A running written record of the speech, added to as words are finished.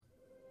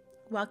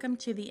Welcome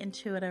to the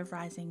Intuitive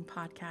Rising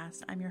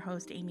podcast. I'm your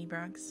host, Amy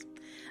Brooks.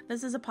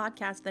 This is a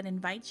podcast that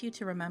invites you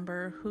to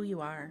remember who you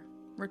are,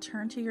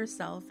 return to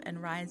yourself,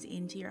 and rise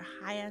into your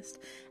highest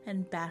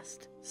and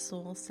best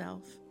soul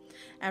self.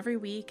 Every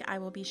week, I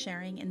will be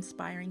sharing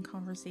inspiring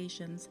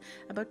conversations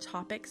about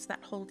topics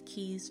that hold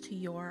keys to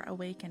your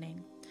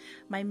awakening.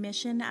 My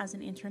mission as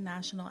an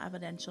international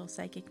evidential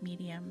psychic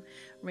medium,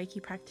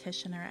 Reiki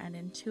practitioner, and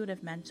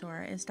intuitive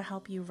mentor is to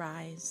help you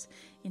rise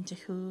into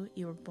who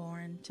you were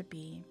born to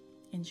be.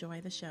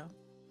 Enjoy the show.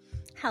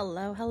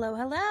 Hello.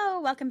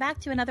 Welcome back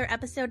to another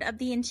episode of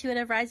the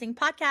Intuitive Rising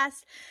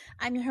podcast.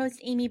 I'm your host,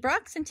 Amy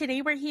Brooks, and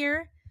today we're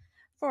here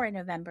for a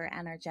November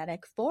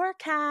energetic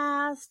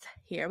forecast.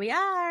 Here we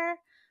are,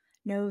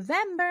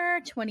 November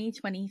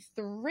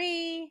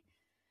 2023.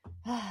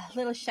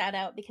 Little shout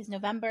out because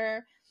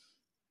November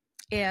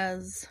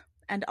is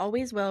and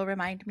always will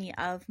remind me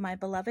of my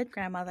beloved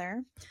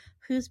grandmother,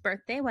 whose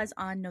birthday was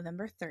on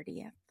November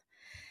 30th.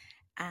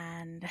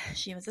 And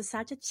she was a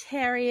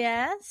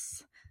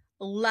Sagittarius,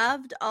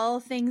 loved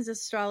all things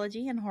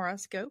astrology and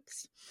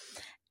horoscopes.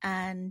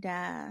 And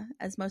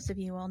as most of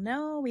you will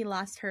know, we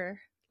lost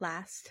her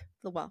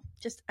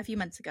just a few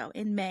months ago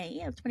in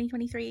May of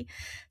 2023.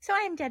 So I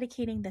am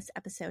dedicating this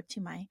episode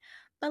to my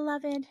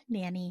beloved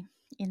Nanny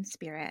in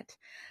spirit.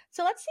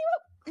 So let's see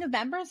what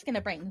November is going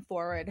to bring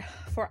forward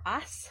for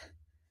us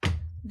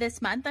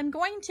this month. I'm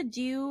going to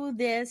do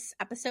this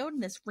episode,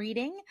 this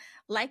reading,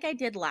 like I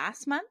did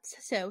last month.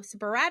 So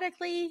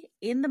sporadically,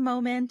 in the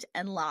moment,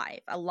 and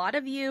live. A lot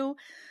of you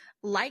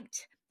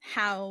liked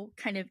how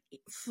kind of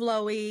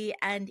flowy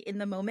and in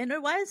the moment it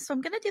was. So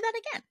I'm going to do that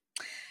again.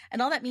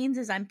 And all that means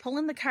is I'm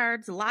pulling the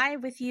cards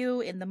live with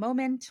you in the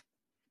moment.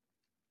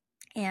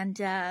 And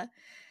so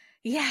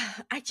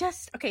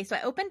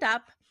I opened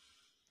up.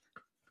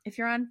 If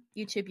you're on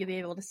YouTube, you'll be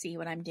able to see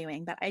what I'm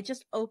doing. But I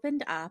just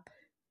opened up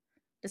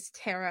this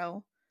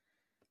tarot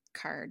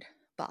card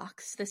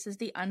box. This is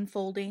the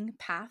Unfolding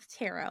Path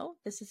Tarot.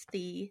 This is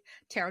the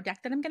tarot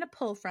deck that I'm going to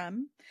pull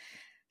from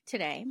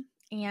today.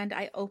 And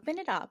I open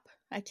it up.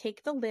 I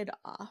take the lid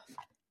off.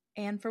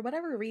 And for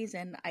whatever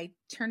reason, I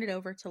turn it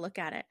over to look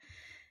at it.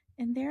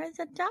 And there is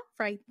a dove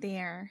right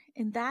there.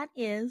 And that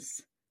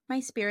is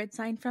my spirit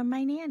sign from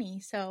my nanny.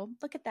 So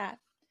look at that.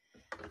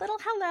 Little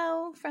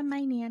hello from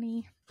my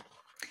nanny.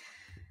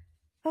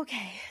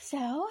 Okay,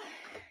 so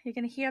you're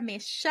going to hear me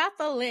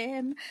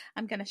shuffling.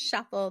 I'm going to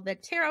shuffle the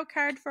tarot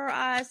card for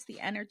us,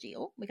 the energy.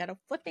 Oh, we got a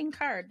flipping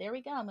card. There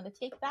we go. I'm going to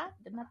take that.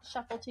 Didn't have to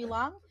shuffle too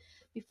long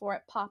before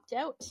it popped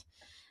out. So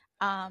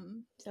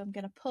I'm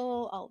going to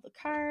pull all the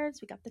cards.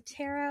 We got the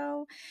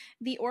tarot.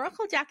 The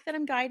oracle deck that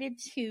I'm guided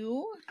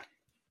to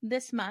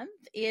this month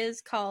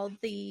is called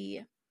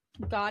the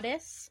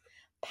Goddess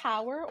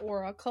Power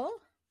Oracle.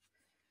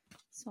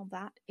 So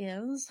that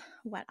is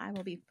what I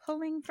will be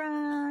pulling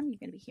from. You're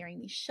going to be hearing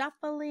me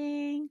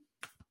shuffling.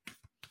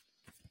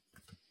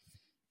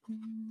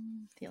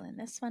 Feeling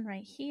this one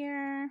right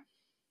here.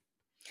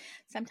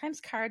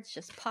 Sometimes cards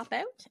just pop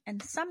out,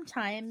 and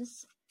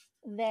sometimes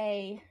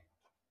they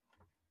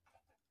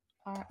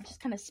are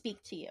just kind of speak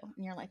to you.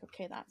 And you're like,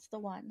 okay, that's the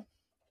one.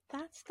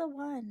 That's the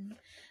one.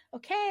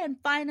 Okay, and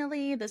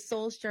finally, the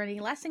Soul's Journey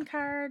lesson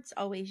cards.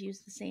 Always use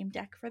the same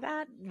deck for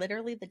that.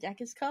 Literally, the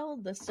deck is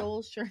called the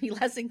Soul's Journey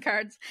lesson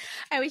cards.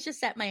 I always just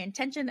set my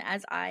intention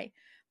as I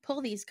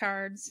pull these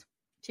cards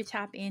to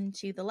tap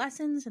into the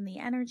lessons and the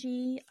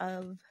energy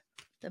of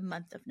the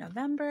month of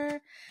November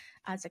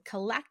as a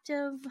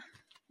collective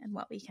and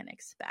what we can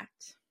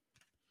expect.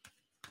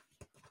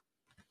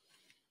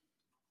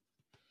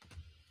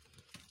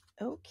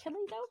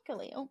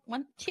 Okey-dokey.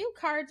 Two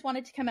cards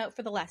wanted to come out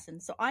for the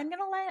lesson, so I'm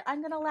gonna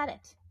let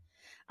it.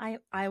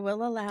 I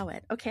will allow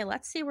it. Okay,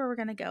 let's see where we're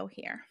gonna go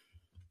here.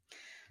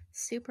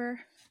 Super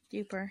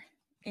duper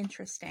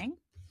interesting.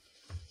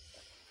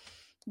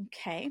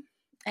 Okay,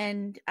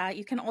 and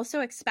you can also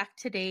expect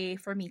today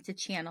for me to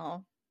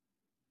channel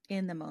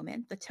in the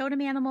moment the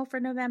totem animal for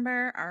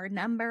November, our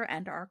number,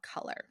 and our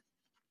color.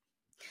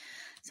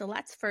 So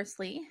let's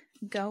firstly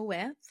go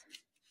with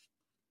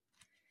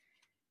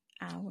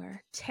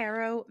our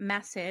tarot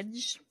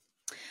message.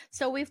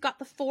 So we've got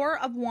the Four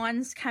of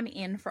Wands come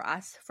in for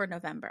us for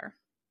November.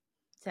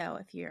 So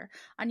if you're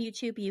on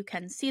YouTube, you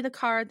can see the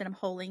card that I'm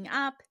holding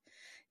up.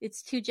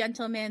 It's two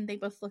gentlemen. They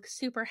both look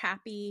super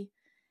happy.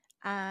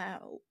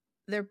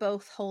 They're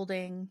both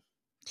holding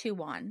two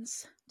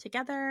wands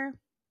together.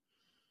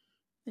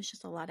 There's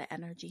just a lot of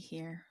energy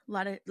here. A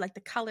lot of, like the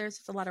colors,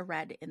 there's a lot of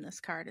red in this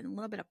card and a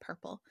little bit of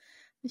purple.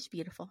 It's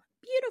beautiful.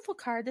 Beautiful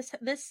card.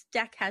 This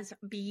deck has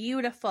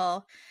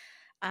beautiful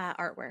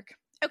artwork.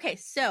 Okay,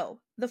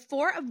 so the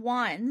Four of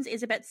Wands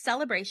is about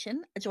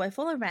celebration, a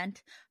joyful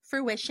event,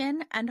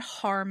 fruition, and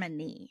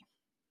harmony.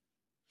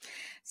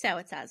 So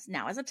it says,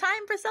 now is a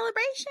time for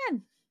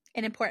celebration.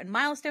 An important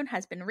milestone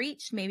has been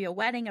reached, maybe a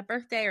wedding, a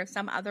birthday, or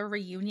some other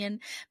reunion,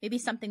 maybe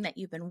something that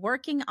you've been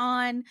working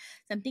on.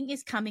 Something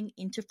is coming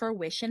into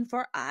fruition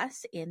for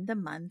us in the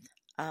month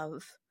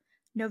of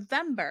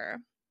November.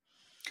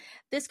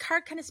 This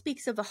card kind of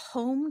speaks of a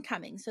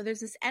homecoming. So there's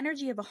this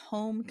energy of a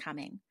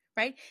homecoming,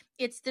 right?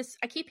 It's this,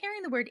 I keep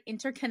hearing the word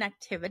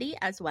interconnectivity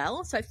as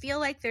well. So I feel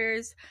like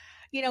there's,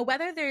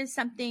 whether there's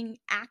something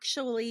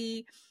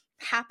actually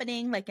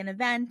happening, like an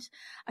event,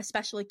 a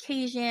special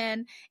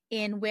occasion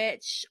in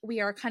which we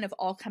are kind of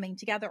all coming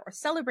together or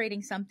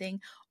celebrating something,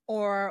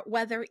 or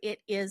whether it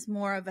is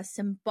more of a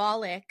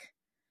symbolic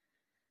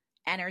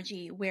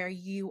energy where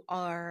you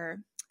are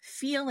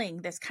feeling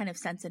this kind of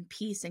sense of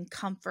peace and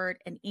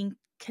comfort and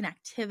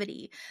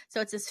connectivity. So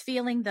it's this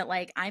feeling that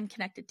like I'm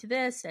connected to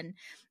this and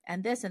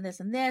this and this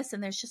and this,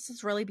 and there's just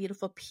this really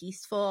beautiful,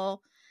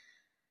 peaceful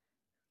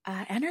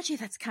energy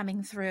that's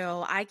coming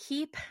through. I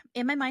keep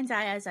in my mind's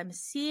eye as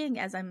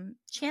I'm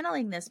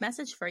channeling this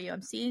message for you,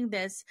 I'm seeing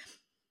this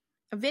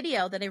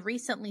video that I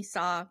recently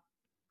saw.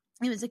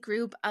 It was a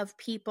group of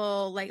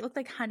people, like looked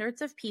like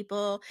hundreds of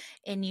people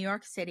in New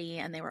York City,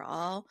 and they were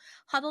all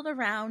huddled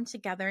around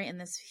together in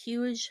this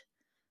huge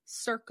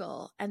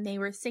circle, and they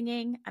were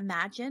singing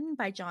Imagine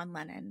by John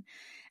Lennon.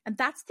 And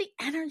that's the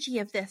energy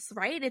of this,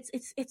 right?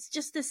 It's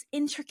just this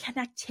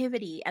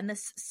interconnectivity and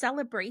this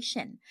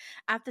celebration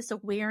of this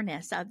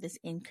awareness of this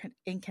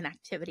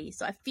interconnectivity.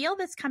 So I feel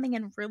this coming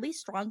in really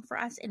strong for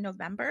us in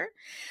November.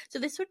 So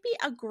this would be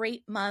a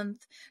great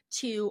month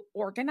to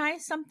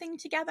organize something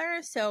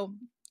together. So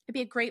it'd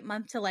be a great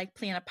month to like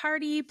plan a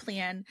party,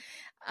 plan,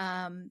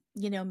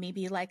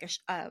 maybe like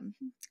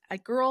a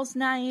girls'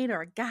 night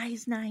or a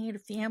guys' night, a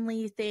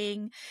family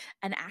thing,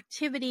 an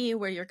activity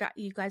where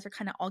you guys are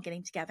kind of all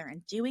getting together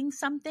and doing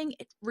something.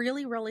 It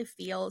really, really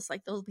feels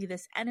like there'll be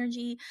this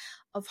energy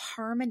of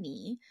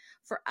harmony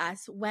for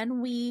us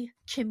when we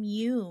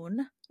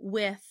commune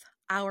with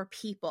our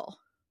people,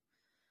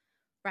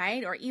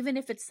 right? Or even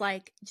if it's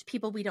like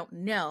people we don't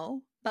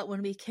know, but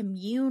when we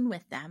commune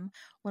with them,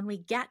 when we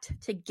get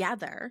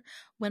together,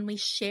 when we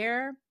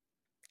share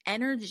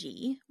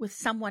energy with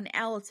someone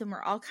else, and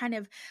we're all kind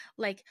of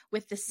like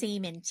with the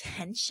same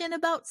intention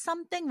about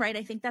something, right?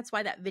 I think that's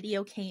why that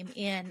video came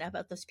in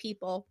about those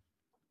people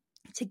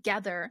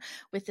together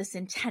with this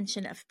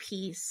intention of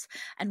peace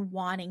and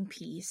wanting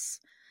peace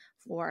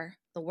for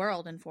the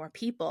world and for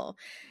people.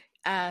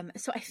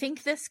 So I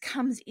think this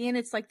comes in,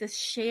 it's like this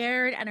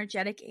shared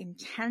energetic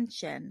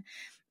intention.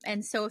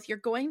 And so if you're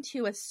going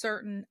to a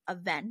certain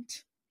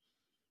event,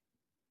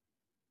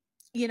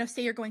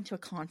 say you're going to a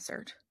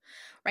concert,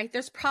 right?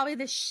 There's probably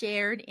this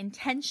shared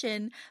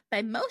intention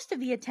by most of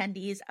the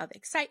attendees of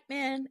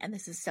excitement, and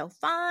this is so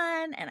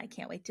fun, and I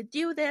can't wait to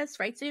do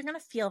this, right? So you're going to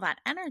feel that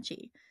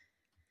energy.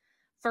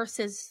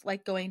 Versus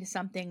like going to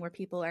something where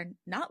people are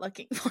not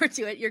looking forward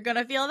to it, you're going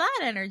to feel that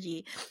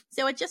energy.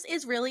 So it just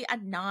is really a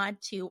nod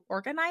to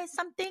organize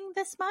something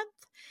this month.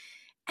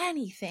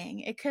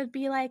 Anything. It could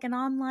be like an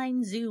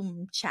online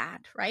Zoom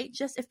chat, right?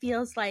 Just it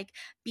feels like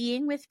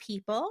being with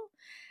people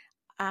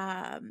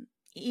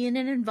in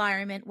an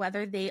environment,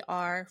 whether they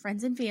are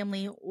friends and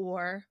family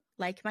or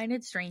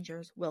like-minded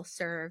strangers, will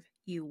serve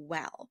you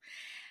well.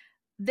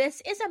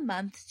 This is a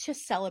month to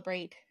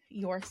celebrate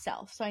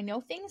yourself. So I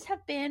know things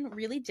have been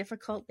really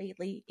difficult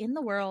lately in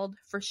the world,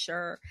 for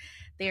sure.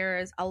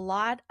 There's a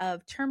lot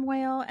of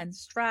turmoil and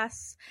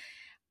stress,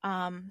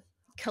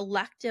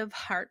 collective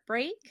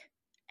heartbreak.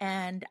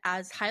 And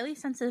as highly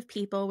sensitive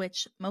people,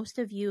 which most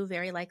of you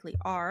very likely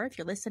are, if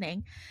you're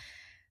listening,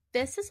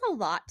 this is a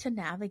lot to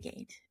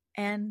navigate.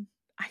 And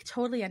I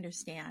totally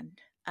understand.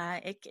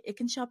 It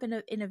can show up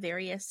in a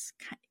various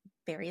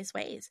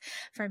ways.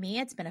 For me,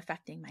 it's been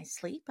affecting my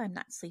sleep. I'm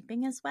not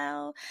sleeping as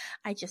well.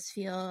 I just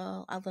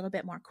feel a little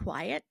bit more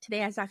quiet.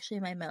 Today is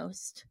actually my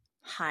most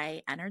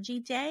high energy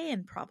day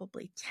in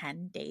probably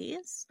 10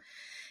 days.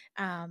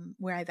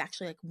 Where I've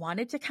actually like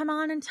wanted to come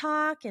on and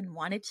talk and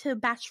wanted to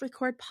batch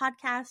record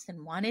podcasts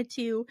and wanted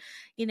to,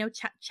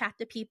 chat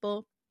to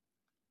people.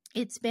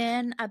 It's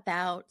been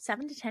about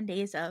 7 to 10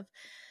 days of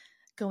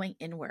going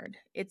inward.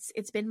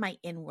 It's been my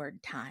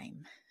inward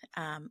time,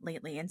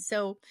 lately. And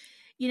so,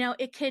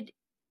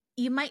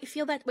 you might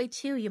feel that way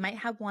too. You might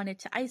have wanted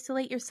to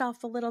isolate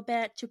yourself a little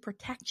bit, to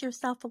protect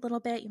yourself a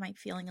little bit. You might be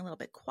feeling a little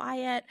bit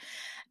quiet.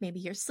 Maybe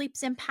your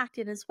sleep's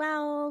impacted as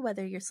well,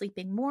 whether you're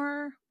sleeping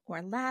more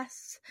or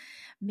less.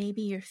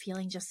 Maybe you're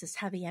feeling just this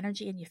heavy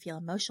energy and you feel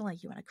emotional,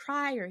 like you want to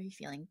cry, or you're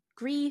feeling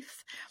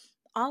grief.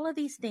 All of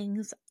these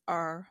things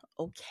are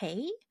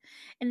okay.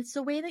 And it's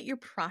the way that you're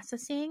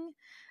processing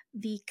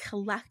the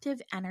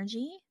collective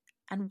energy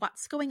and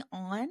what's going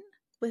on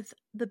with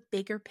the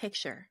bigger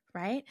picture,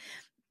 right?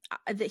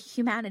 The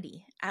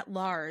humanity at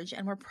large,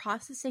 and we're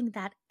processing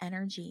that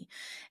energy.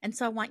 And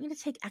so I want you to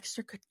take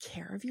extra good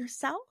care of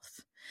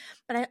yourself,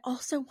 but I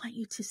also want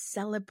you to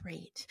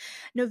celebrate.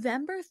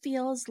 November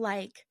feels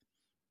like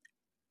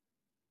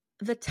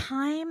the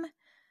time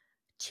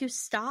to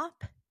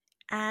stop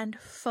and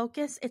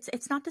focus.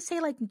 It's not to say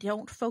like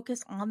don't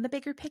focus on the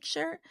bigger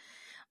picture,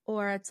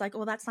 or it's like,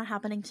 well, that's not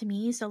happening to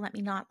me, so let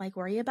me not like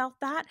worry about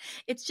that.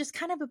 It's just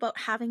kind of about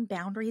having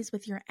boundaries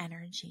with your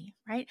energy,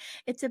 right?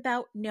 It's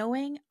about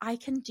knowing I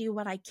can do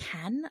what I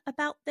can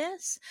about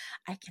this.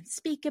 I can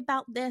speak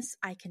about this.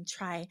 I can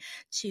try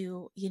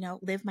to,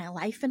 live my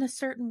life in a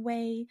certain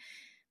way.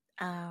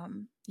 I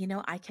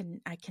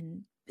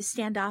can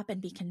stand up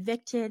and be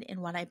convicted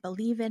in what I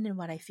believe in and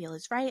what I feel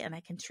is right. And I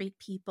can treat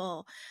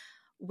people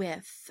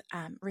with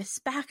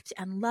respect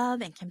and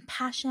love and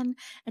compassion.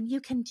 And you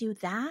can do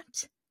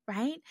that,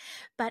 right?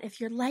 But if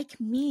you're like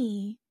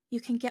me, you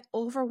can get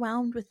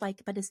overwhelmed with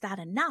like, but is that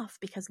enough?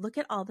 Because look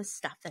at all the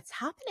stuff that's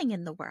happening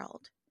in the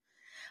world.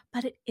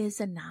 But it is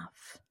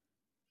enough.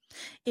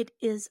 It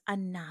is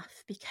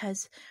enough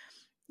because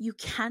you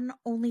can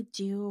only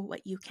do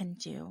what you can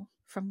do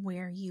from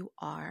where you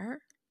are.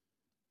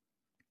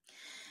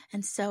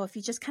 And so if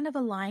you just kind of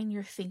align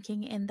your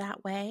thinking in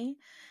that way,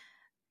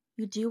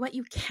 you do what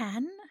you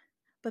can,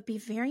 but be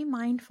very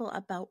mindful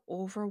about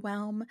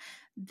overwhelm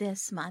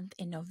this month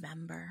in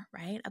November,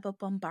 right? About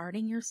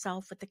bombarding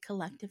yourself with the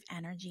collective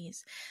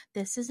energies.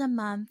 This is a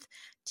month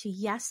to,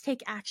 yes,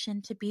 take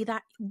action, to be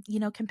that,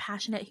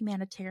 compassionate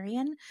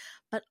humanitarian,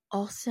 but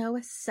also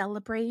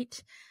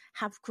celebrate,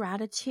 have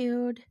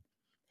gratitude,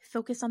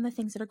 focus on the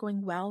things that are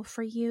going well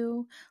for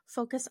you.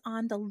 Focus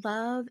on the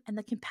love and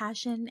the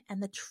compassion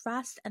and the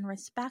trust and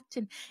respect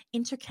and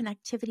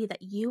interconnectivity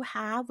that you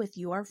have with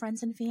your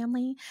friends and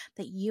family,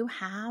 that you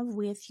have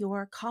with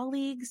your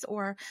colleagues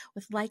or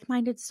with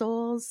like-minded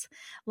souls,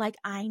 like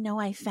I know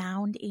I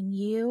found in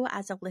you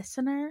as a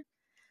listener.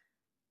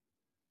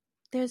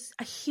 There's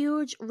a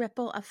huge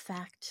ripple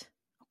effect,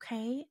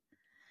 okay?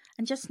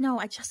 And just know,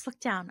 I just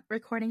looked down,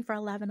 recording for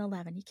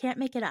 11:11. You can't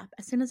make it up.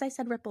 As soon as I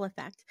said ripple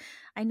effect,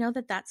 I know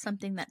that that's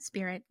something that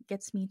Spirit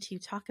gets me to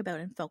talk about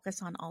and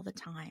focus on all the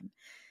time,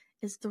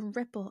 is the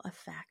ripple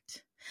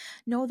effect.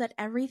 Know that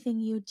everything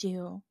you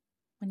do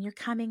when you're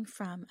coming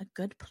from a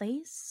good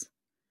place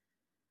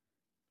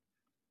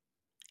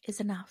is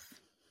enough.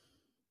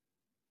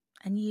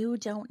 And you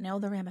don't know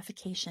the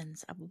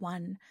ramifications of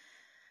one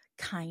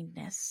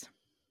kindness.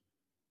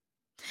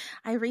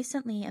 I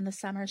recently in the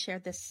summer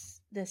shared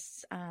this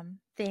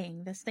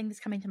thing that's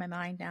coming to my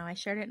mind now. I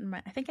shared it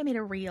I think I made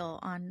a reel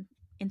on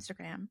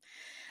Instagram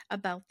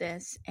about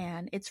this,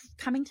 and it's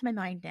coming to my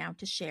mind now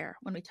to share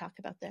when we talk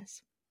about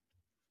this.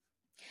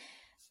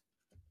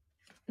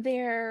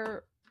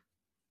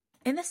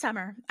 In the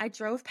summer, I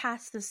drove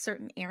past this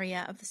certain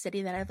area of the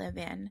city that I live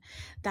in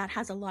that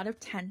has a lot of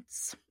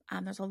tents.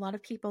 There's a lot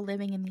of people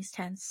living in these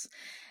tents.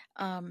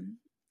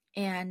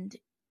 And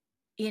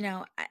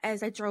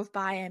as I drove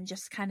by, I'm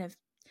just kind of,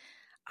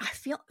 I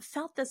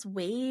felt this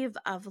wave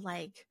of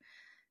like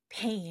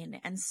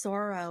pain and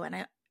sorrow. And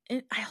I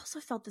also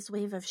felt this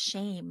wave of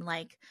shame,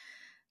 like,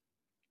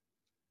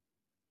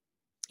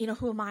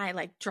 who am I,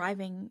 like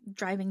driving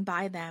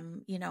by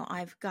them?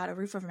 I've got a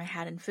roof over my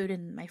head and food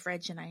in my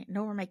fridge, and I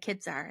know where my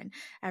kids are, and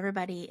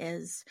everybody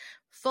is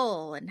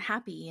full and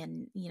happy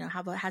and,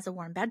 has a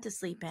warm bed to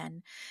sleep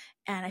in.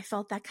 And I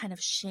felt that kind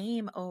of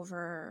shame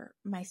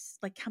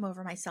come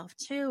over myself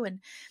too.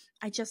 And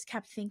I just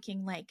kept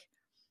thinking like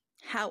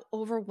how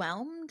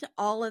overwhelmed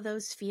all of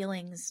those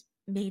feelings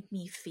made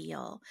me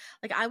feel.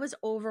 Like I was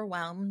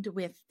overwhelmed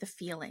with the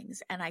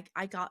feelings, and I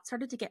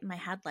started to get in my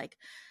head like,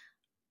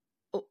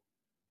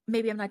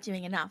 maybe I'm not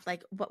doing enough.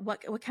 Like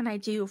what can I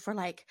do for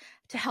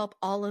to help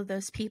all of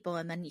those people?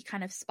 And then you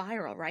kind of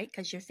spiral, right?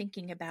 Because you're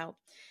thinking about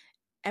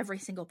every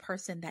single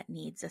person that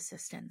needs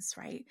assistance,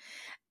 right?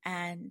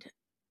 And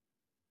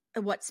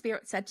what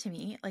Spirit said to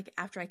me,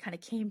 after I kind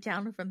of came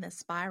down from this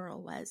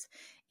spiral, was,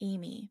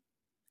 Amy,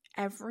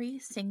 every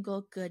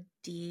single good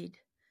deed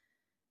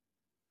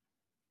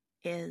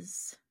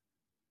is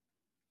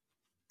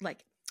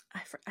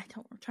I'm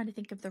trying to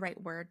think of the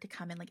right word to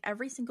come in.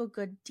 Every single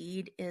good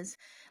deed is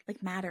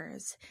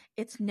matters.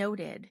 It's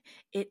noted.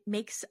 It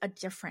makes a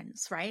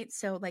difference, right?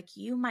 So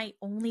you might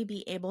only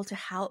be able to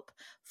help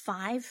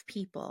 5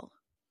 people.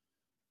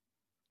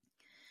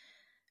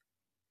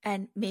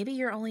 And maybe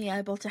you're only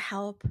able to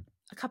help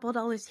a couple of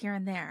dollars here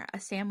and there, a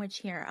sandwich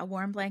here, a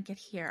warm blanket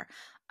here,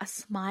 a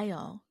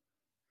smile,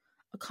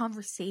 a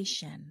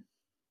conversation,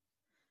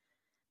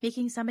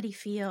 making somebody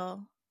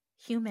feel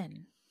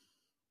human.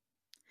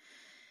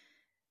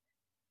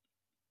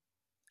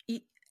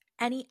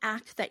 Any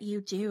act that you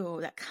do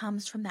that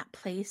comes from that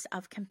place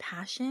of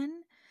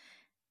compassion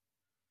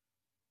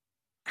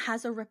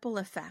has a ripple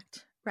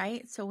effect,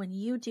 right? So when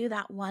you do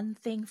that one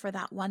thing for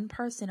that one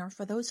person or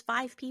for those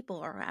 5 people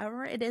or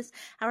however it is,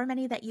 however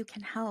many that you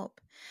can help,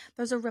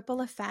 there's a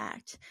ripple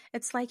effect.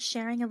 It's like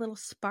sharing a little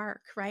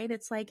spark, right?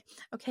 It's like,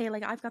 okay,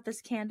 I've got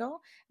this candle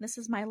and this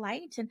is my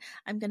light and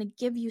I'm going to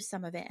give you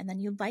some of it. And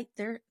then you light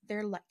their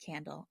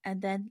candle,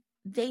 and then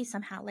they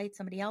somehow light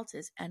somebody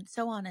else's, and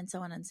so on and so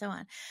on and so on.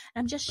 And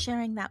I'm just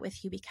sharing that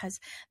with you because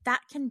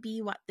that can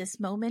be what this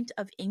moment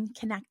of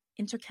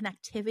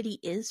interconnectivity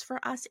is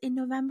for us in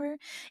November.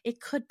 It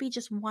could be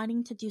just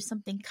wanting to do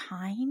something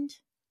kind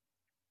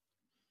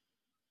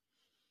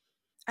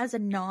as a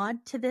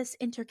nod to this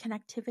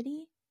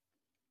interconnectivity,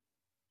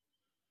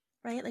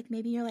 right?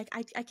 Maybe you're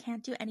I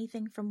can't do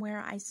anything from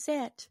where I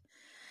sit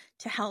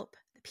to help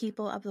the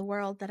people of the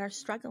world that are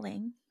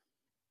struggling,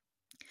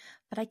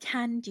 but I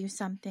can do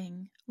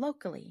something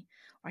locally,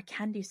 or I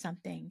can do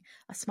something,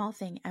 a small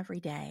thing every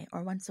day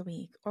or once a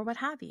week or what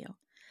have you.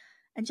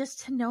 And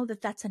just to know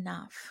that that's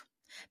enough,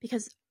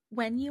 because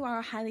when you are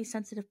a highly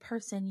sensitive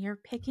person, you're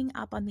picking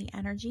up on the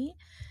energy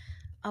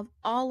of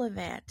all of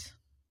it,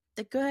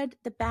 the good,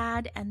 the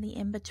bad, and the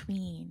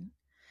in-between.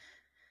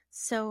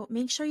 So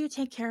make sure you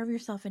take care of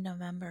yourself in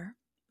November,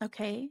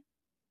 okay?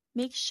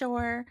 Make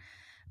sure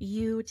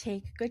you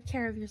take good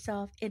care of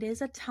yourself. It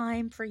is a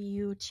time for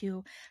you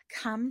to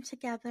come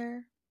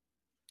together,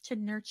 to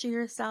nurture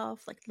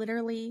yourself, like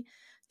literally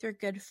through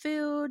good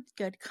food,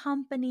 good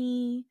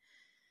company.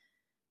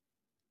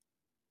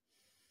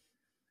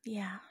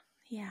 Yeah.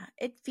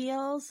 It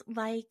feels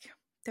like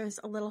there's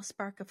a little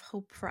spark of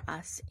hope for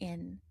us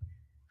in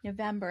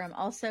November. I'm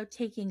also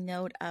taking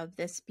note of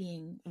this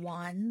being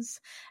wands,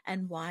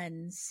 and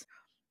wands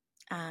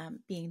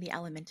being the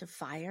element of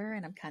fire.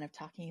 And I'm kind of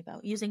talking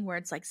about using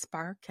words like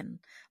spark and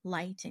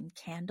light and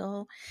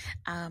candle.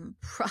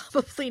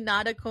 Probably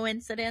not a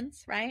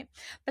coincidence, right?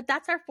 But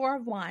that's our Four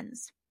of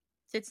Wands.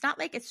 So it's not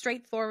like a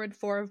straightforward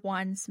Four of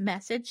Wands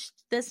message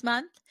this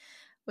month,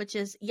 which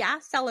is,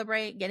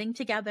 celebrate, getting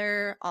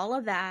together, all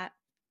of that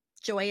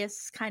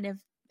joyous kind of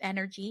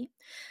energy.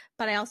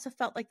 But I also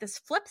felt like this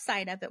flip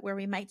side of it, where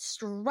we might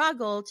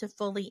struggle to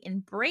fully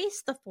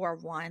embrace the Four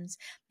of Wands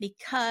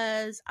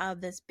because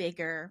of this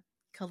bigger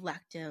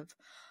collective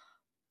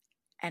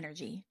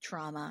energy,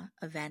 trauma,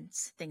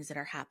 events, things that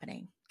are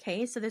happening.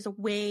 Okay, so there's a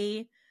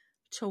way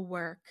to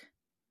work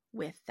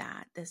with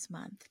that this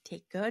month.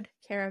 Take good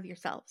care of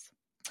yourselves.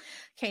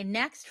 Okay,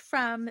 next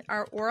from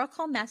our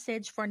oracle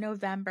message for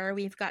November,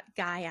 we've got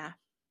Gaia,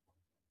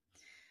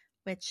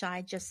 which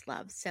I just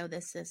love. So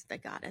this is the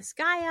goddess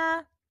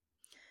Gaia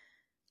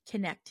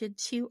connected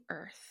to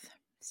Earth.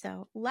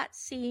 So let's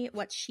see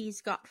what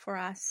she's got for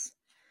us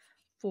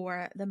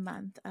for the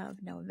month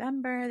of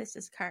November. This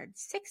is card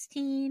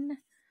 16.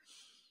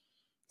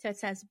 So it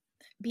says,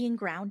 being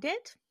grounded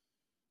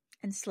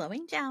and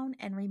slowing down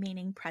and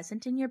remaining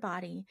present in your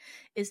body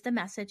is the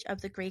message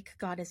of the Greek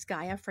goddess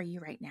Gaia for you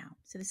right now.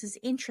 So this is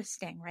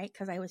interesting, right?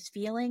 Because I was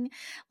feeling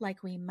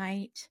like we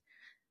might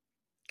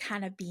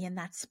kind of be in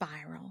that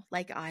spiral,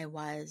 like I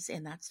was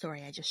in that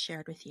story I just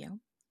shared with you,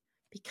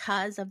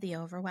 because of the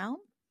overwhelm.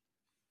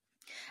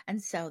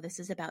 And so this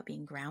is about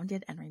being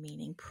grounded and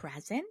remaining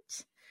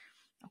present.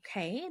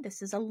 Okay,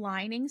 this is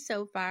aligning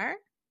so far.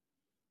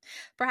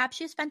 Perhaps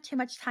you spent too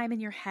much time in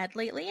your head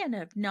lately and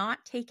have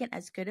not taken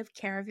as good of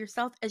care of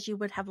yourself as you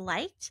would have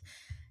liked.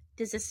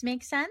 Does this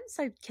make sense?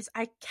 Because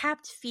I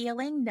kept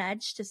feeling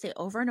nudged to say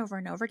over and over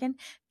and over again,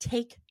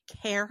 take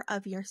care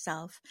of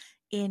yourself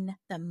in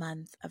the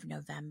month of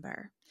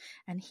November.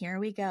 And here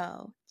we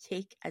go.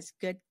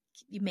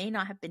 You may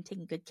not have been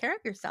taking good care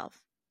of yourself.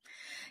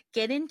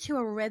 Get into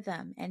a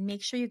rhythm and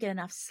make sure you get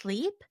enough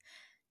sleep.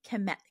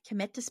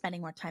 Commit to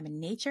spending more time in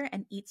nature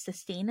and eat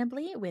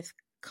sustainably with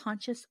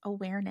conscious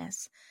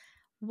awareness.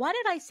 What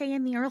did I say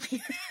in the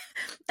early?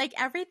 Like,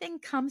 everything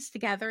comes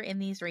together in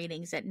these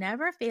readings. It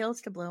never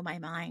fails to blow my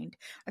mind.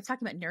 I'm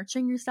talking about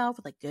nurturing yourself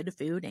with like good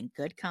food and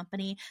good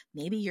company.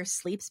 Maybe your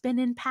sleep's been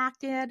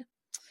impacted.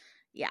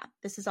 Yeah,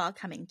 this is all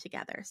coming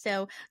together.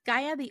 So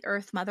Gaia, the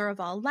earth, mother of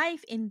all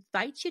life,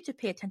 invites you to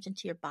pay attention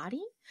to your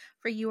body,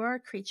 for you are a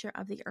creature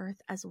of the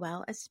earth as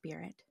well as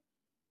spirit.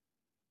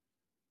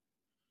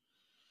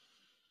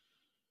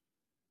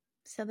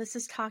 So this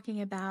is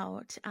talking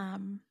about,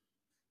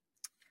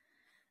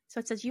 so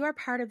it says, you are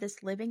part of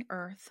this living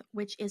earth,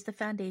 which is the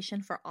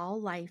foundation for all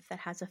life that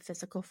has a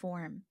physical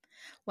form.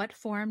 What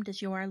form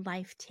does your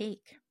life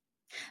take?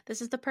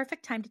 This is the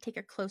perfect time to take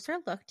a closer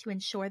look to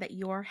ensure that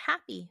you're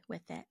happy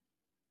with it.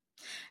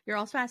 You're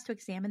also asked to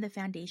examine the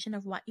foundation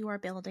of what you are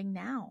building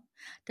now.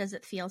 Does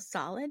it feel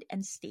solid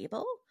and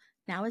stable?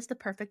 Now is the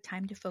perfect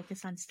time to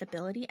focus on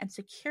stability and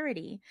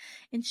security,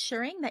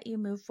 ensuring that you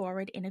move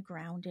forward in a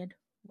grounded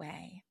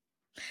way.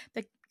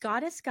 The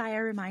goddess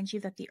Gaia reminds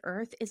you that the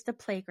earth is the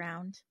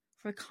playground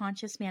for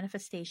conscious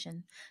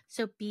manifestation,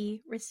 so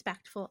be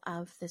respectful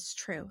of this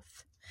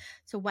truth.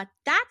 So what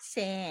that's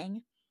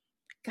saying,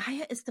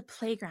 Gaia is the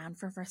playground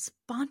for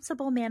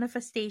responsible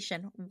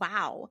manifestation.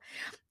 Wow.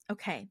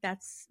 Okay,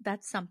 that's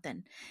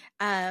something.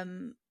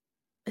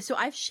 So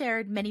I've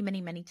shared many,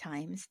 many, many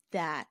times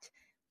that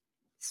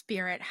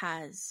Spirit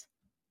has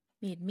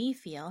made me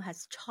feel,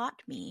 has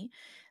taught me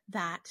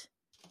that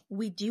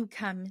we do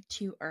come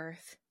to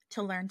Earth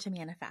to learn to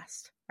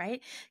manifest,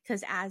 right?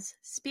 Because as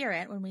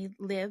spirit, when we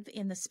live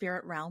in the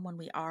spirit realm, when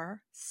we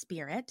are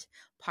spirit,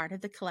 part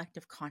of the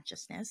collective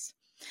consciousness,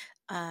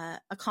 a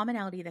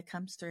commonality that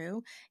comes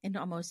through in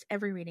almost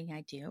every reading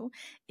I do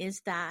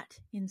is that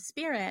in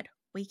spirit,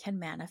 we can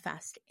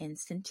manifest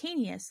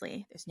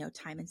instantaneously. There's no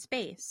time and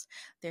space.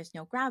 There's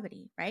no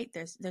gravity, right?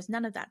 There's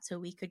none of that. So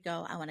we could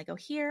go, I want to go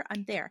here,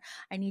 I'm there.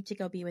 I need to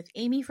go be with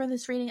Amy for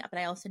this reading, but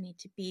I also need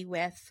to be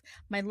with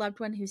my loved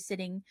one who's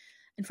sitting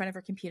in front of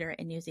her computer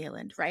in New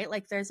Zealand, right?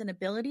 Like, there's an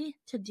ability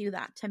to do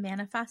that, to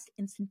manifest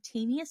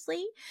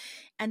instantaneously.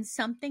 And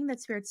something that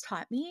Spirit's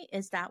taught me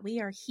is that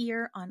we are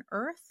here on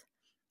Earth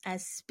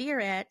as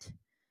spirit,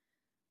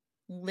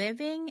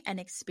 living and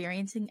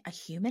experiencing a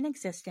human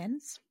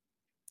existence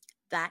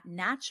that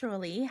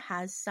naturally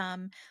has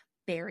some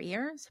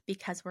barriers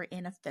because we're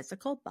in a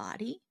physical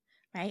body,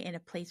 right? In a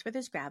place where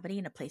there's gravity,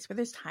 in a place where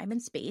there's time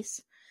and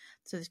space.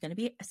 So there's going to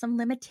be some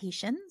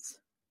limitations.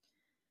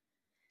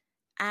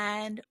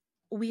 And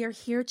we are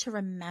here to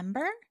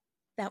remember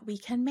that we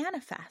can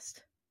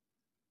manifest.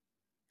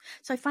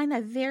 So I find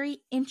that very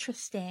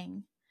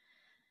interesting.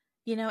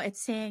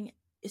 It's saying,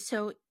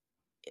 so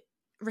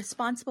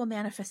responsible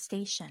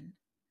manifestation,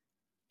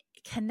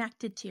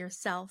 connected to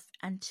yourself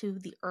and to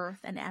the earth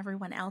and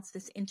everyone else,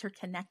 this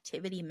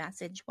interconnectivity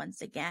message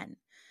once again.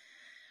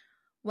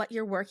 What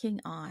you're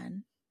working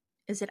on,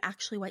 is it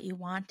actually what you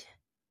want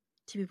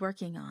to be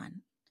working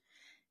on?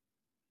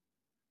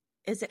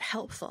 Is it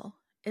helpful?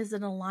 Is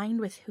it aligned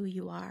with who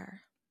you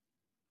are?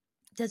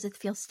 Does it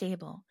feel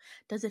stable?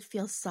 Does it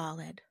feel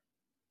solid?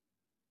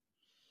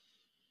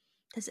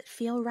 Does it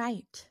feel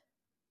right?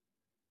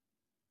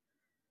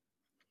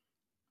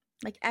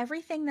 Like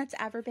everything that's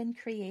ever been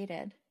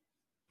created,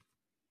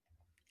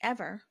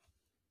 ever,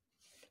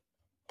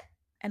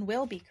 and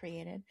will be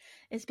created,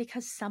 is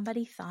because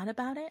somebody thought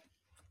about it.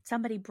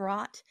 Somebody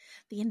brought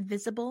the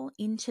invisible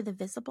into the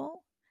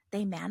visible.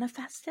 They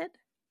manifested,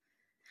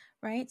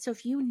 right? So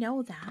if you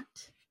know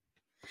that,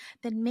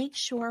 then make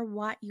sure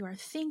what you're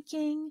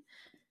thinking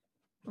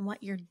and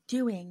what you're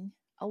doing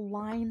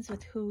aligns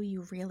with who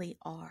you really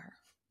are.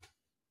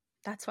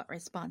 That's what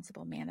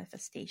responsible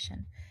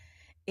manifestation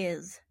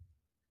is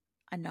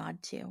a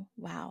nod to.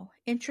 Wow.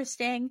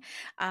 Interesting.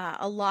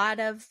 A lot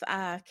of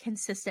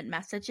consistent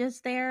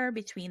messages there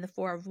between the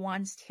Four of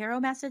Wands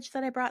tarot message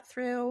that I brought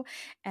through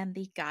and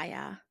the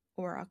Gaia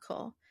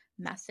Oracle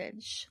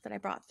message that I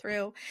brought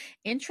through.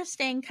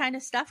 Interesting kind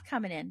of stuff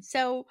coming in.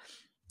 So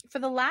for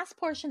the last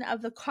portion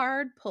of the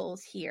card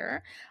pulls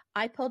here,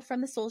 I pulled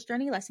from the Soul's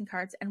Journey lesson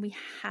cards, and we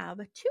have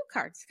 2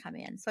 cards come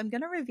in. So I'm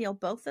going to reveal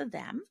both of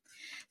them.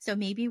 So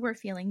maybe we're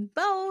feeling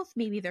both.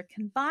 Maybe they're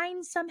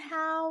combined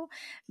somehow.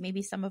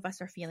 Maybe some of us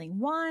are feeling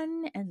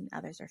one and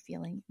others are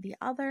feeling the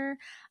other.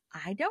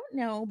 I don't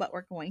know, but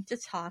we're going to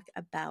talk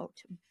about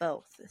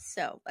both.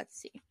 So let's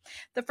see.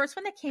 The first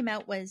one that came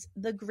out was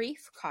the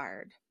Grief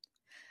card.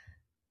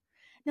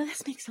 Now,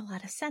 this makes a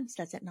lot of sense,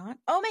 does it not?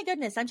 Oh my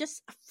goodness, I'm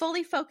just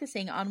fully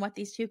focusing on what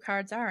these 2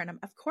 cards are, and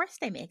of course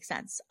they make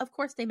sense. Of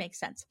course they make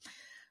sense.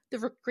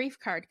 The Grief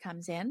card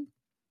comes in.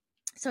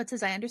 So it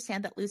says, I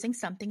understand that losing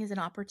something is an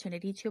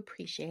opportunity to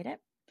appreciate it.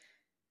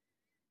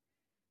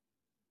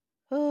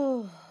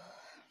 Oh.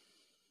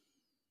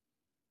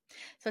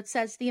 So it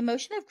says, the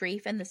emotion of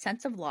grief and the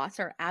sense of loss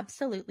are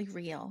absolutely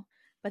real.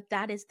 But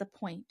that is the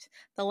point.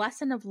 The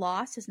lesson of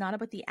loss is not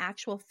about the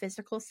actual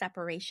physical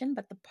separation,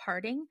 but the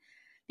parting,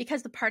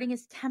 because the parting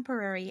is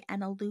temporary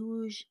and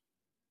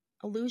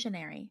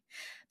illusionary.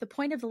 The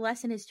point of the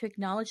lesson is to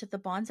acknowledge that the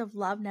bonds of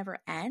love never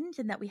end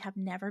and that we have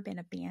never been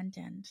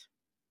abandoned.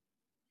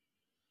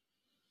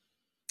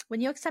 When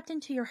you accept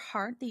into your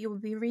heart that you will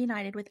be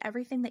reunited with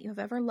everything that you have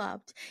ever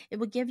loved, it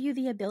will give you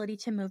the ability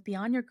to move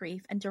beyond your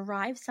grief and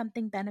derive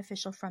something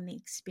beneficial from the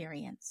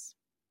experience.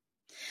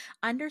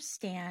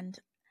 Understand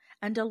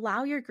and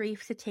allow your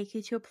grief to take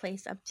you to a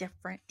place of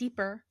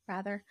deeper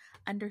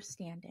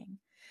understanding.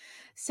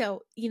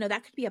 So,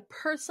 that could be a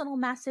personal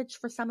message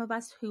for some of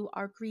us who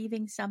are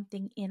grieving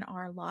something in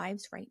our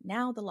lives right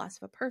now, the loss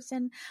of a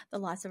person, the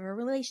loss of a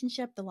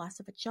relationship, the loss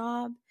of a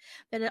job.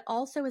 But it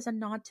also is a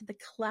nod to the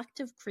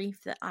collective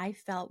grief that I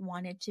felt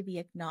wanted to be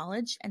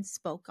acknowledged and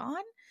spoke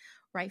on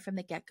right from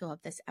the get-go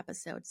of this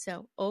episode.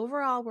 So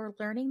overall, we're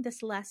learning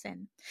this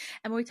lesson.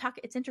 And when we talk,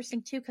 it's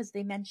interesting too, because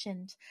they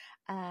mentioned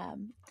the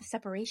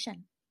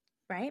separation,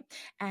 right?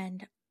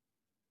 And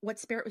what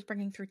Spirit was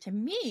bringing through to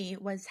me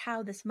was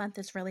how this month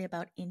is really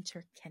about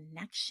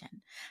interconnection,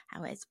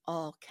 how it's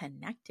all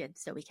connected.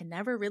 So we can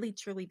never really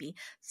truly be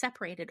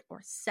separated or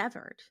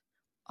severed,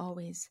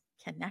 always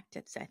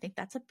connected. So I think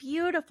that's a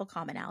beautiful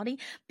commonality.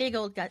 Big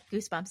old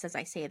goosebumps as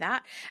I say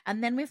that.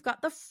 And then we've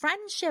got the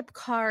friendship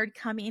card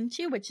coming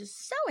into, which is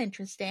so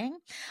interesting.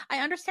 I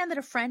understand that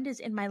a friend is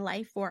in my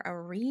life for a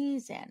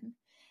reason.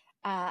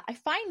 I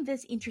find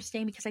this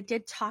interesting because I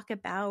did talk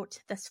about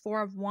this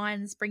Four of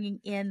Wands bringing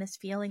in this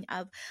feeling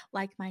of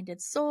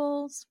like-minded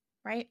souls,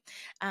 right?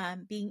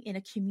 Being in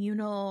a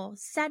communal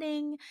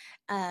setting,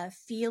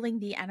 feeling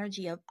the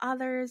energy of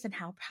others and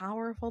how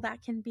powerful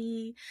that can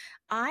be.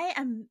 I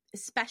am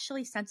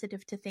especially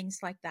sensitive to things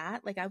like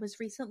that. Like I was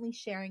recently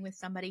sharing with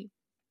somebody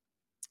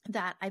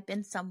that I've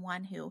been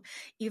someone who,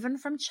 even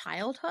from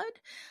childhood,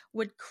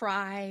 would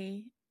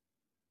cry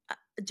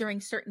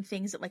during certain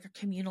things at like a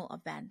communal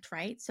event,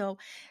 right? So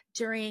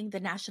during the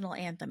national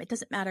anthem, it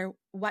doesn't matter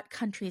what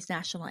country's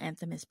national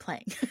anthem is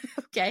playing,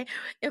 okay?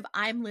 If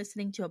I'm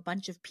listening to a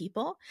bunch of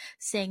people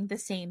saying the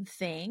same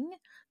thing,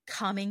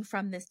 coming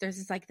from there's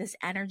this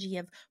energy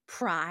of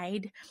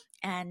pride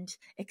and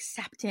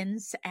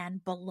acceptance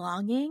and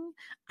belonging,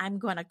 I'm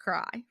going to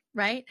cry,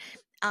 right?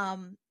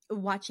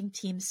 Watching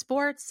team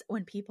sports,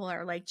 when people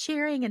are like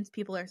cheering and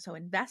people are so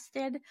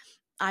invested,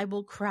 I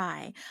will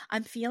cry.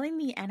 I'm feeling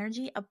the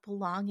energy of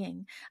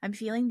belonging. I'm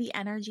feeling the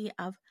energy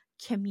of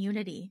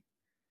community,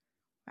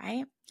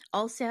 right?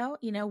 Also,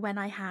 when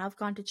I have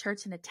gone to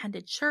church and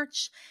attended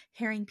church,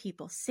 hearing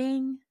people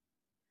sing,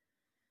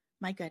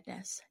 my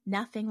goodness,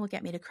 nothing will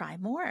get me to cry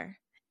more.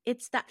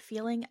 It's that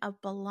feeling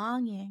of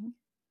belonging.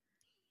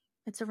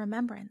 It's a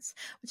remembrance,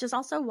 which is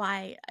also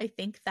why I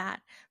think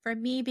that for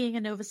me, being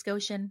a Nova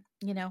Scotian,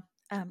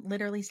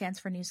 literally stands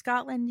for New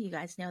Scotland. You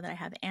guys know that I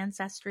have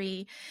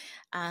ancestry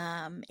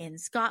in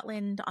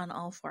Scotland on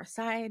all four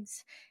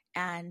sides.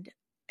 And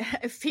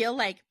I feel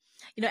like,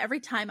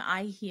 every time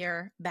I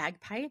hear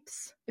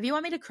bagpipes, if you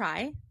want me to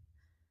cry,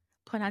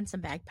 put on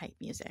some bagpipe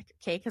music,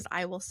 okay? Because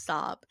I will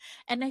sob.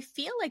 And I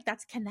feel like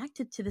that's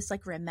connected to this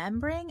like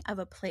remembering of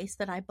a place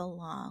that I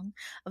belong,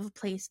 of a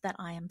place that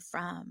I am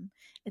from.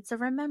 It's a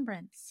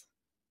remembrance.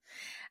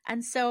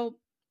 And so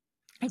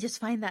I just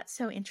find that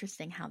so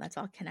interesting how that's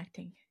all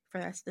connecting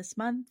for us this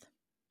month.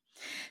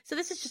 So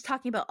this is just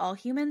talking about all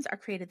humans are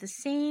created the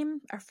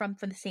same, are from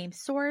the same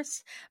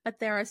source, but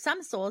there are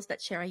some souls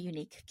that share a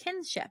unique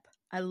kinship.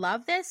 I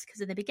love this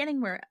because in the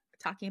beginning we're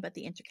talking about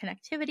the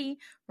interconnectivity.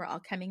 We're all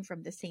coming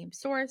from the same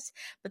source,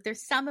 but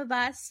there's some of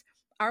us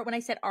when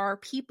I said our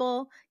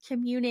people,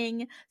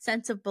 communing,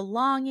 sense of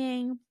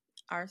belonging,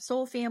 our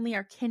soul family,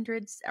 our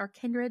kindreds,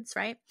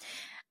 right?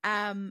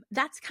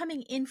 That's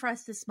coming in for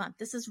us this month.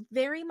 This is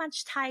very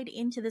much tied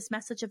into this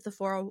message of the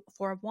Four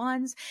of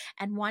Wands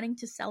and wanting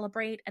to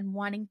celebrate and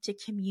wanting to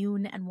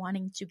commune and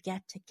wanting to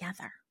get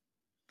together.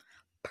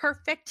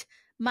 Perfect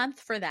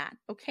month for that.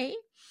 Okay.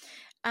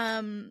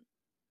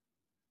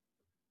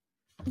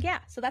 Yeah,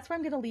 so that's where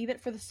I'm going to leave it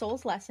for the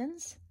soul's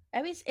lessons.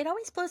 It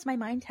always blows my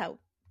mind how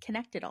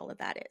connected all of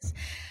that is.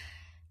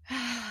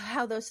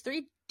 How those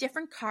 3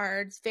 different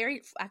cards,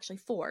 actually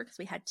 4, because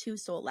we had 2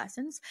 soul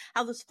lessons,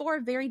 how those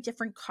 4 very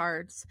different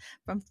cards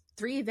from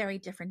 3 very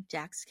different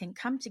decks can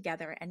come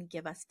together and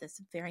give us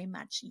this very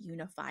much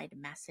unified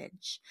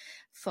message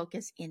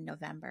focus in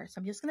November. So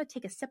I'm just going to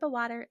take a sip of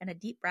water and a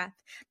deep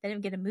breath. Then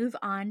I'm going to move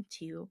on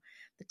to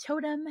the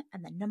totem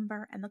and the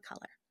number and the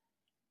color.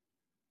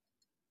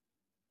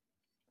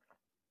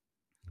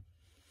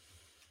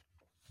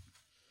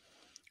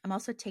 I'm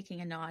also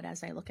taking a nod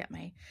as I look at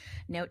my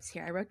notes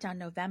here. I wrote down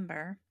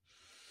November,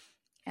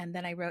 and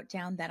then I wrote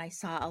down that I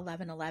saw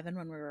 11/11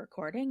 when we were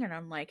recording, and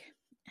I'm like,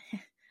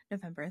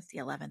 November is the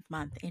 11th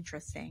month.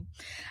 Interesting.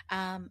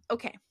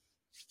 Okay.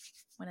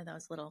 One of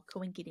those little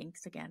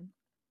coinky-dinks again.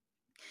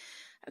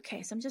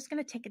 Okay, so I'm just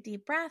going to take a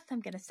deep breath.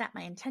 I'm going to set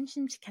my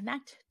intention to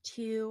connect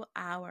to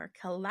our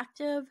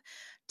collective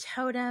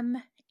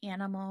totem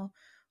animal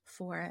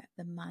for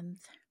the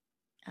month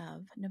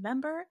of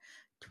November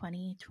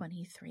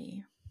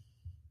 2023.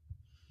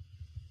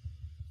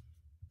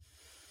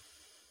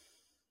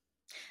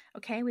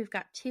 Okay, we've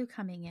got 2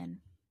 coming in.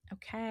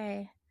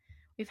 Okay,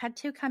 we've had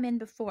 2 come in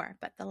before,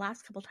 but the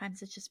last couple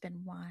times it's just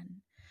been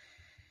 1.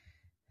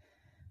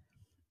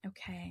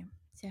 Okay,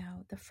 so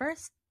the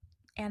first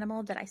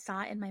animal that I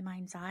saw in my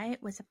mind's eye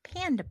was a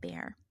panda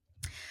bear.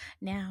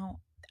 Now,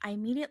 I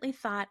immediately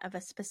thought of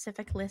a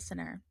specific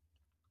listener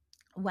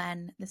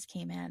when this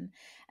came in,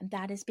 and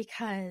that is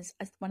because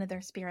as one of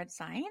their spirit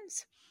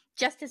signs,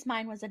 just as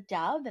mine was a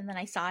dove, and then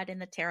I saw it in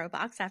the tarot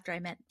box after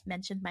I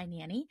mentioned my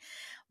nanny,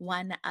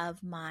 one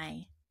of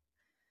my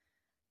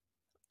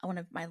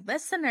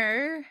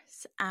listeners'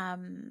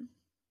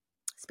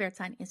 spirit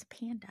sign is a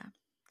panda.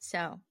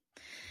 So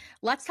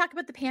let's talk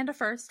about the panda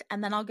first,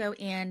 and then I'll go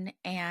in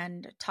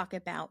and talk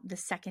about the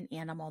second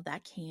animal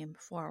that came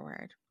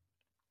forward.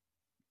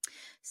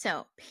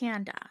 So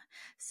panda.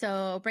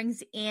 So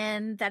brings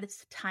in that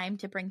it's time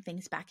to bring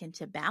things back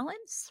into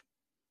balance.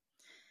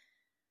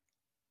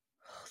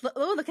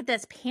 Oh, look at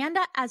this.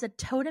 Panda as a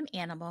totem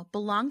animal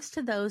belongs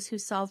to those who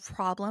solve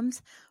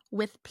problems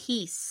with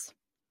peace.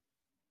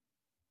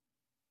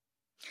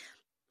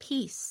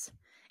 Peace.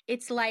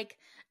 It's like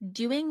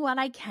doing what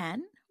I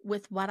can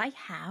with what I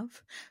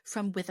have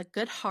with a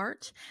good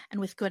heart and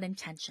with good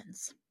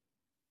intentions.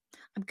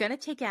 I'm going to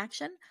take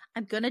action.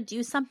 I'm going to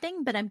do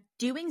something, but I'm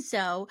doing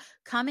so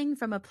coming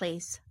from a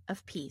place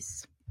of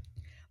peace.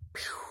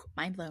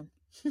 Mind blown.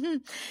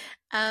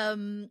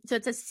 So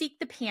it says seek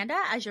the panda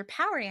as your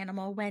power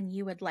animal when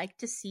you would like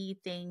to see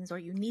things or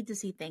you need to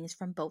see things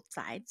from both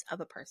sides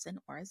of a person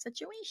or a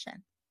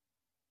situation.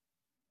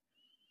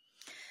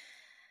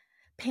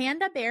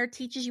 Panda bear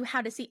teaches you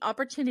how to see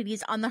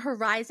opportunities on the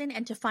horizon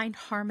and to find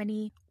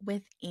harmony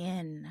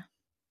within.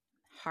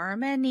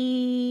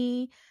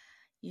 Harmony.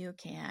 You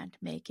can't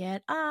make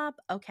it up.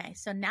 Okay,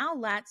 so now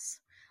let's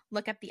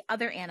look at the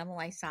other animal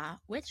I saw,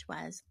 which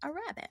was a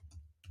rabbit.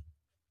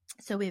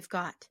 So we've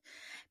got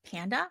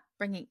panda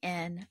bringing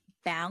in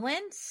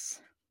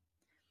balance.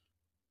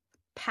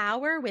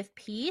 Power with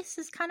peace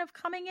is kind of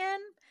coming in.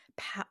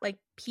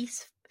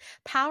 Peace,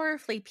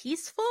 powerfully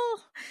peaceful.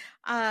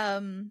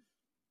 And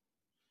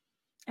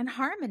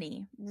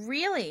harmony.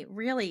 Really,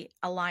 really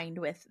aligned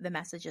with the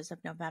messages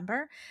of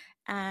November.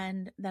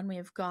 And then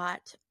we've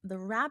got the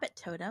rabbit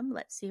totem.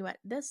 Let's see what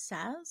this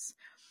says.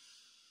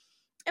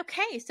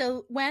 Okay,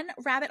 so when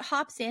rabbit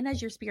hops in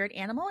as your spirit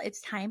animal,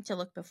 it's time to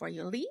look before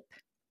you leap.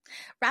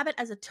 Rabbit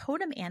as a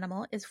totem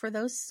animal is for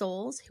those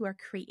souls who are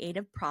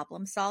creative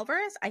problem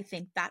solvers. I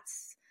think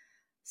that's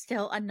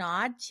still a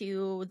nod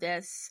to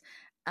this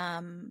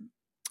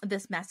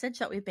this message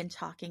that we've been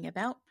talking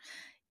about.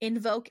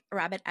 Invoke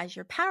rabbit as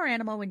your power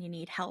animal when you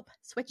need help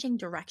switching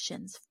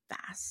directions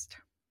fast.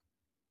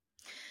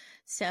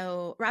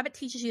 So rabbit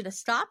teaches you to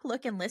stop,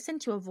 look, and listen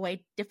to avoid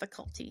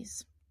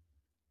difficulties.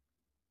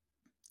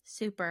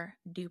 Super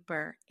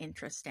duper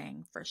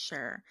interesting for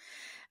sure.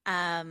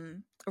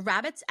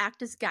 Rabbits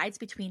act as guides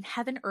between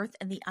heaven, earth,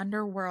 and the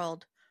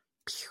underworld.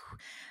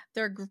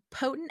 They're a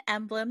potent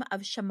emblem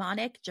of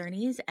shamanic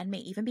journeys and may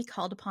even be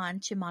called upon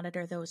to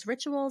monitor those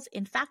rituals.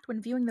 In fact,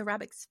 when viewing the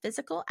rabbit's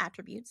physical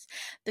attributes,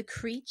 the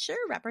creature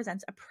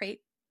represents a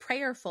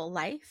prayerful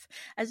life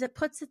as it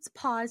puts its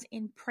paws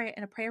in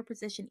a prayer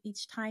position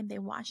each time they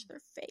wash their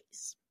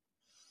face.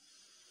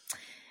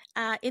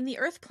 In the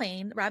earth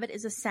plane, rabbit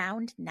is a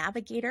sound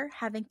navigator,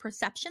 having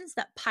perceptions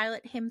that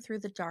pilot him through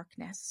the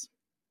darkness.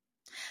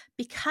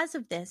 Because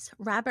of this,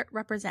 rabbit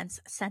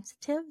represents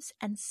sensitives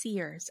and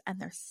seers and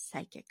their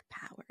psychic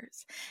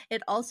powers.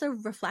 It also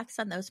reflects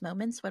on those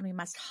moments when we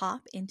must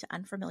hop into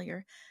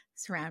unfamiliar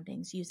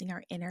surroundings using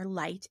our inner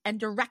light and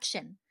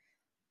direction.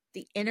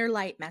 The inner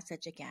light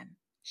message again,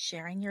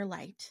 sharing your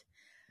light.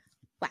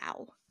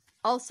 Wow.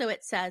 Also,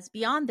 it says,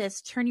 beyond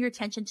this, turn your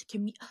attention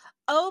to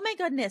oh my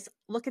goodness,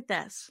 look at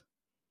this.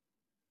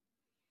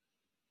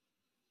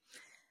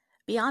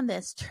 Beyond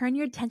this, turn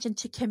your attention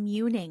to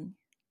communing.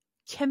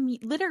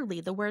 Literally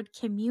the word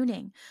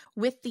communing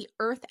with the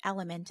earth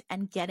element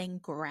and getting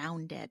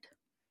grounded.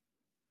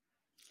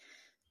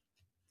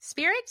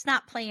 Spirit's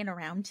not playing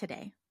around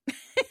today.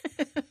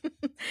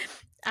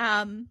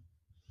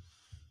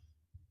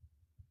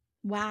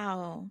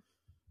 Wow.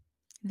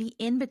 The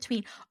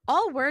in-between.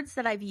 All words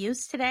that I've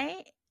used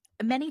today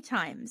many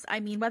times. I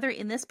mean, whether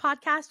in this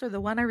podcast or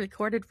the one I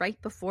recorded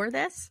right before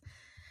this,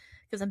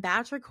 because I'm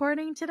batch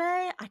recording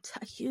today, I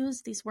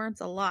use these words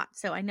a lot.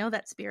 So I know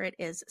that Spirit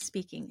is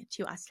speaking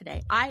to us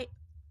today.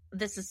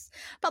 This is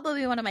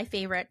probably one of my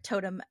favorite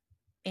totem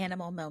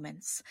animal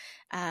moments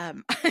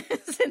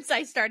since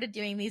I started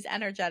doing these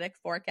energetic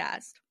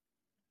forecasts.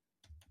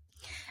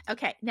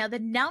 Okay, now the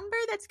number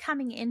that's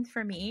coming in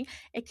for me,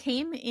 it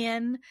came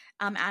in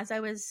as I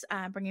was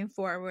bringing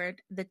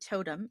forward the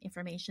totem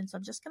information. So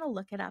I'm just going to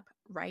look it up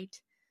right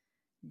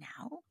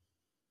now.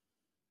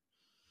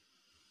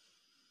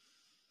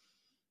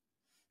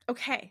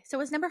 Okay, so it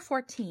was number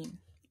 14.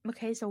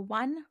 Okay, so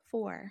 1,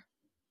 4.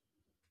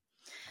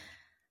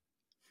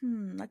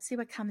 Let's see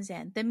what comes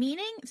in. The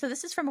meaning, so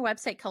this is from a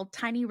website called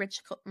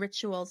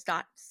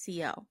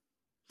tinyrituals.co.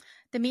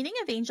 The meaning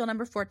of angel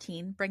number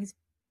 14 brings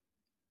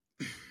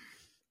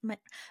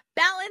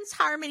balance,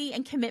 harmony,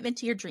 and commitment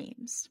to your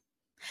dreams.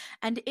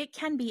 And it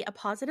can be a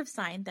positive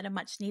sign that a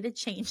much needed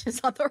change is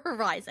on the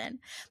horizon.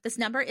 This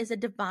number is a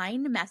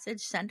divine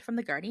message sent from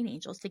the guardian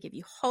angels to give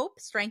you hope,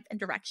 strength, and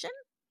direction.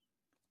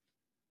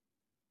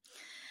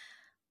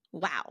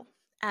 Wow.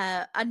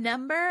 A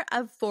number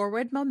of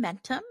forward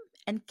momentum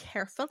and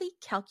carefully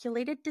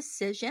calculated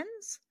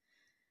decisions.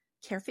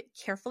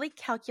 Carefully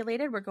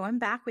calculated. We're going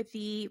back with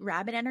the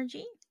rabbit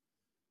energy.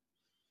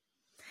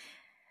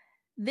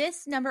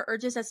 This number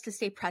urges us to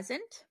stay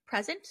present,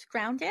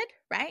 grounded,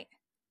 right?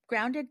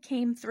 Grounded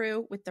came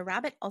through with the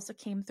rabbit, also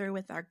came through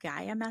with our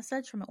Gaia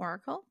message from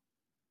Oracle.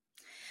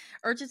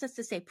 Urges us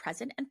to stay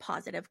present and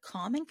positive,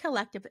 calm and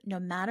collective, no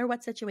matter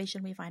what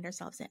situation we find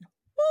ourselves in.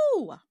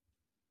 Woo!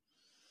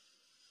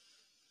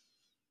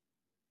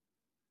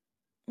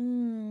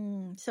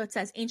 So it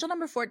says angel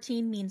number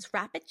 14 means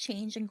rapid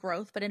change and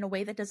growth, but in a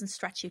way that doesn't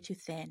stretch you too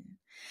thin.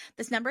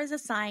 This number is a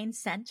sign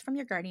sent from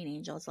your guardian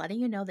angels,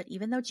 letting you know that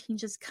even though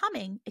change is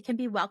coming, it can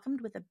be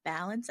welcomed with a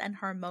balanced and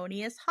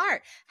harmonious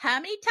heart. How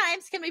many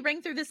times can we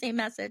bring through the same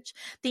message?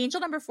 The angel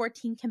number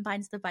 14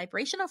 combines the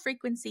vibrational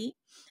frequency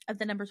of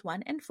the numbers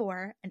 1 and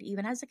 4, and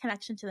even has a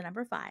connection to the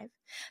number 5.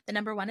 The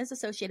number 1 is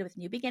associated with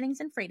new beginnings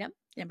and freedom.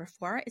 Number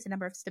 4 is a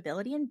number of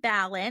stability and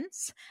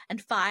balance,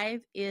 and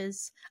 5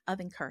 is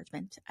of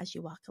encouragement as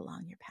you walk along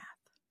your path.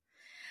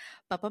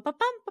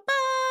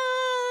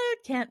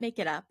 Can't make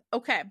it up.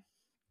 Okay.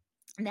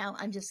 Now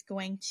I'm just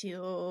going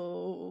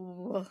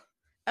to,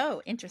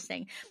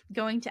 interesting.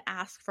 Going to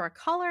ask for a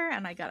color,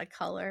 and I got a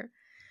color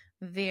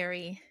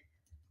very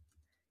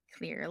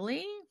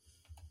clearly.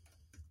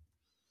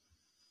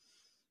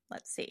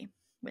 Let's see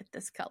with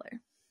this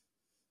color.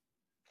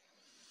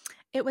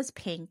 It was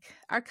pink.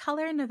 Our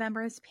color in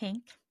November is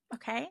pink.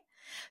 Okay.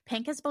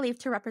 Pink is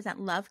believed to represent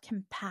love,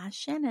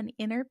 compassion, and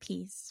inner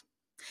peace.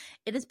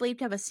 It is believed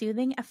to have a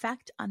soothing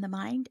effect on the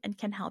mind and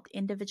can help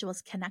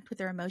individuals connect with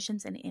their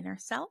emotions and inner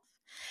self.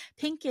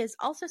 Pink is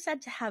also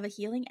said to have a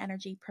healing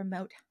energy,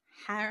 promote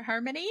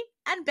harmony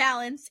and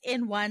balance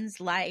in one's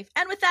life.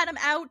 And with that, I'm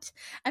out.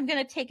 I'm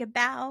going to take a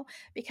bow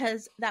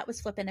because that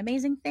was flipping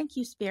amazing. Thank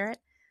you, Spirit.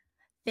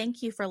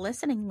 Thank you for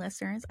listening,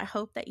 listeners. I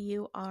hope that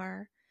you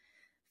are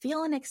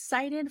feeling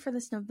excited for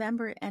this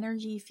November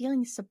energy,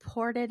 feeling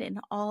supported in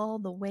all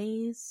the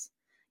ways.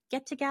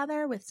 Get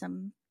together with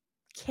some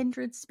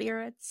kindred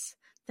spirits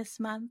this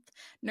month.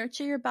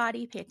 Nurture your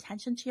body. Pay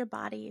attention to your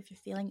body. If you're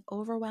feeling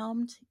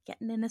overwhelmed,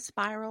 getting in a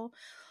spiral,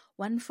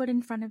 one foot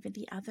in front of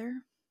the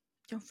other,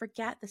 Don't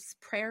forget this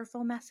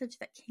prayerful message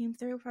that came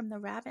through from the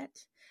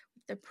rabbit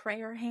with the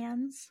prayer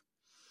hands.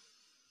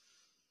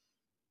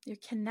 You're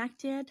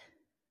connected,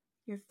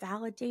 you're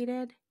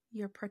validated,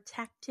 you're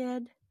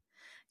protected,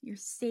 you're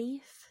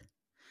safe.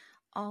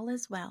 All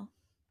is well.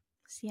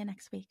 See you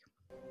next week.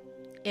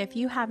 If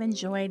you have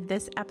enjoyed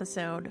this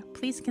episode,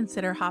 please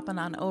consider hopping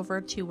on over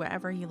to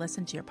wherever you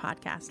listen to your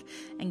podcast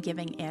and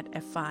giving it a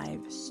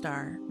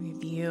 5-star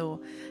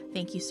review.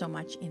 Thank you so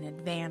much in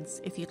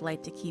advance. If you'd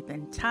like to keep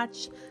in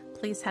touch,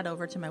 please head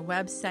over to my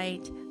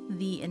website,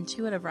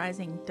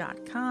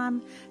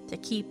 theintuitiverising.com, to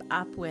keep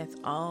up with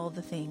all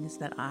the things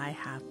that I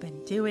have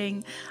been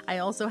doing. I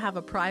also have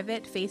a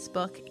private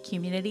Facebook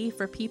community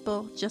for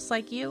people just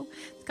like you.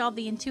 It's called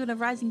the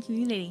Intuitive Rising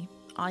Community.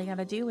 All you got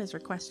to do is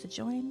request to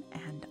join,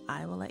 and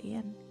I will let you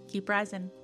in. Keep rising.